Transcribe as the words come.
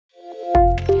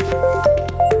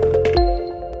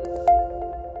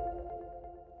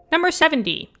Number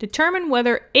 70. Determine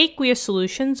whether aqueous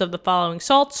solutions of the following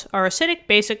salts are acidic,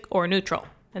 basic, or neutral.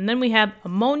 And then we have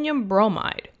ammonium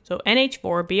bromide, so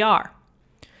NH4Br.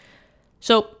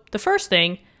 So the first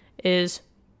thing is,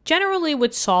 generally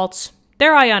with salts,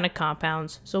 they're ionic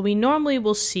compounds, so we normally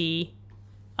will see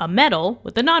a metal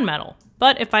with a nonmetal.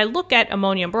 But if I look at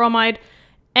ammonium bromide,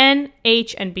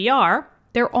 NH and Br,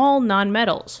 they're all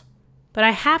nonmetals. But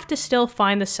I have to still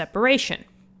find the separation.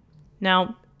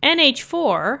 Now,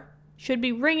 NH4 should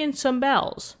be ringing some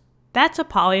bells. That's a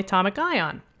polyatomic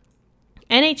ion.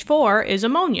 NH4 is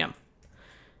ammonium.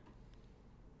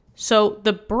 So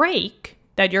the break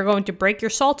that you're going to break your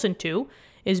salts into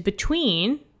is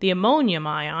between the ammonium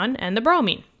ion and the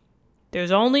bromine.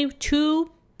 There's only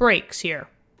two breaks here,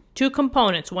 two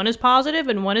components. One is positive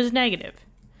and one is negative.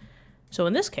 So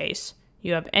in this case,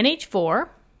 you have NH4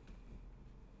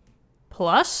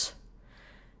 plus,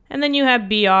 and then you have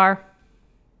Br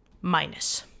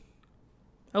minus.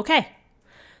 Okay,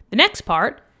 the next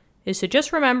part is to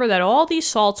just remember that all these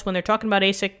salts, when they're talking about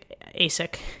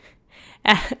acidic,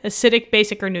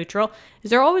 basic, or neutral, is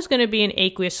they're always going to be in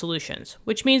aqueous solutions,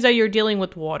 which means that you're dealing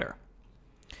with water.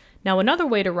 Now, another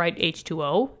way to write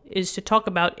H2O is to talk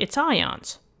about its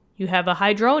ions. You have a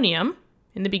hydronium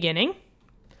in the beginning,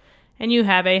 and you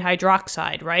have a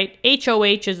hydroxide, right?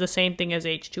 HOH is the same thing as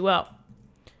H2O.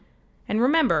 And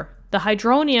remember, the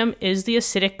hydronium is the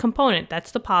acidic component.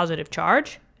 That's the positive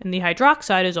charge. And the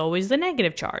hydroxide is always the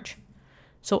negative charge.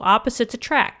 So opposites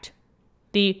attract.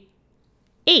 The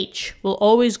H will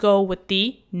always go with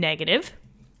the negative.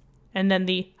 And then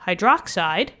the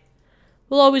hydroxide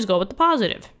will always go with the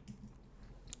positive.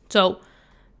 So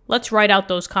let's write out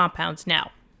those compounds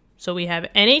now. So we have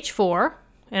NH4.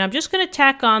 And I'm just going to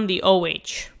tack on the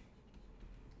OH.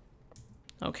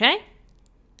 Okay?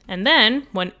 And then,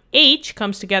 when H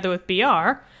comes together with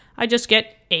Br, I just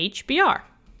get HBr.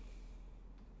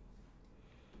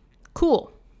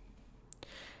 Cool.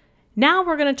 Now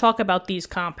we're going to talk about these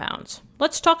compounds.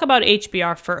 Let's talk about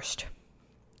HBr first.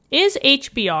 Is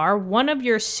HBr one of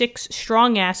your 6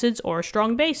 strong acids or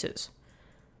strong bases?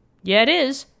 Yeah, it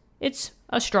is. It's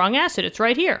a strong acid. It's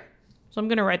right here. So I'm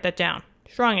going to write that down.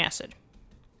 Strong acid.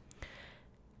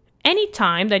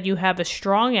 Anytime that you have a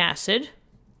strong acid,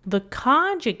 the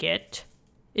conjugate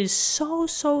is so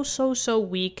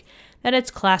weak that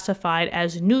it's classified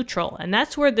as neutral. And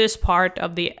that's where this part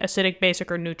of the acidic,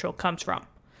 basic, or neutral comes from.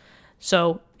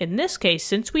 So in this case,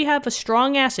 since we have a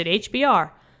strong acid, HBr,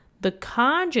 the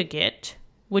conjugate,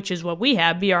 which is what we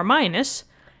have, Br minus,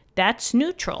 that's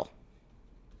neutral.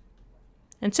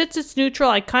 And since it's neutral,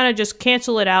 I kind of just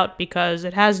cancel it out because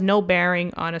it has no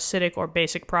bearing on acidic or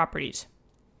basic properties.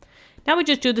 Now we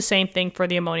just do the same thing for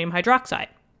the ammonium hydroxide.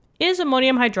 Is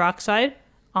ammonium hydroxide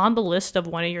on the list of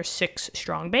one of your 6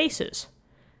 strong bases?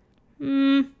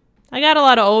 I got a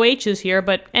lot of OHs here,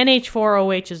 but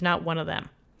NH4OH is not one of them.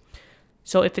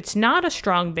 So if it's not a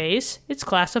strong base, it's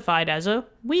classified as a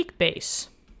weak base.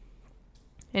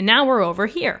 And now we're over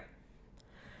here.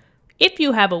 If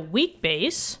you have a weak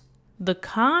base, the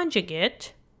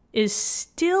conjugate is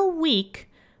still weak,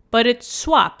 but it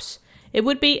swaps. It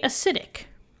would be acidic.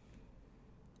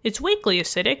 It's weakly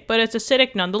acidic, but it's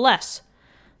acidic nonetheless.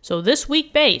 So this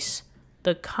weak base,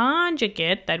 the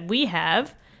conjugate that we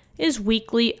have, is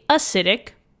weakly acidic,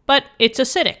 but it's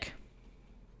acidic.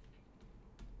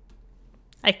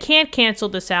 I can't cancel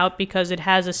this out because it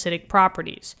has acidic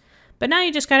properties. But now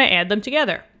you just kind of add them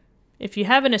together. If you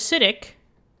have an acidic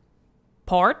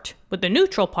part with the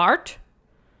neutral part,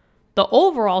 the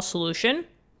overall solution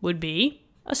would be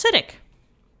acidic.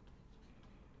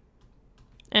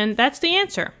 And that's the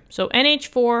answer. So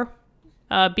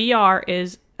NH4Br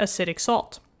is acidic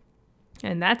salt.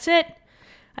 And that's it.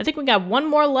 I think we got one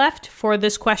more left for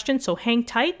this question, so hang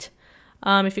tight.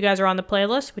 If you guys are on the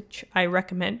playlist, which I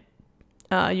recommend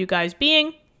you guys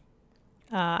being.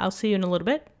 I'll see you in a little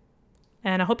bit.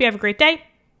 And I hope you have a great day.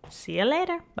 See you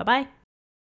later. Bye-bye.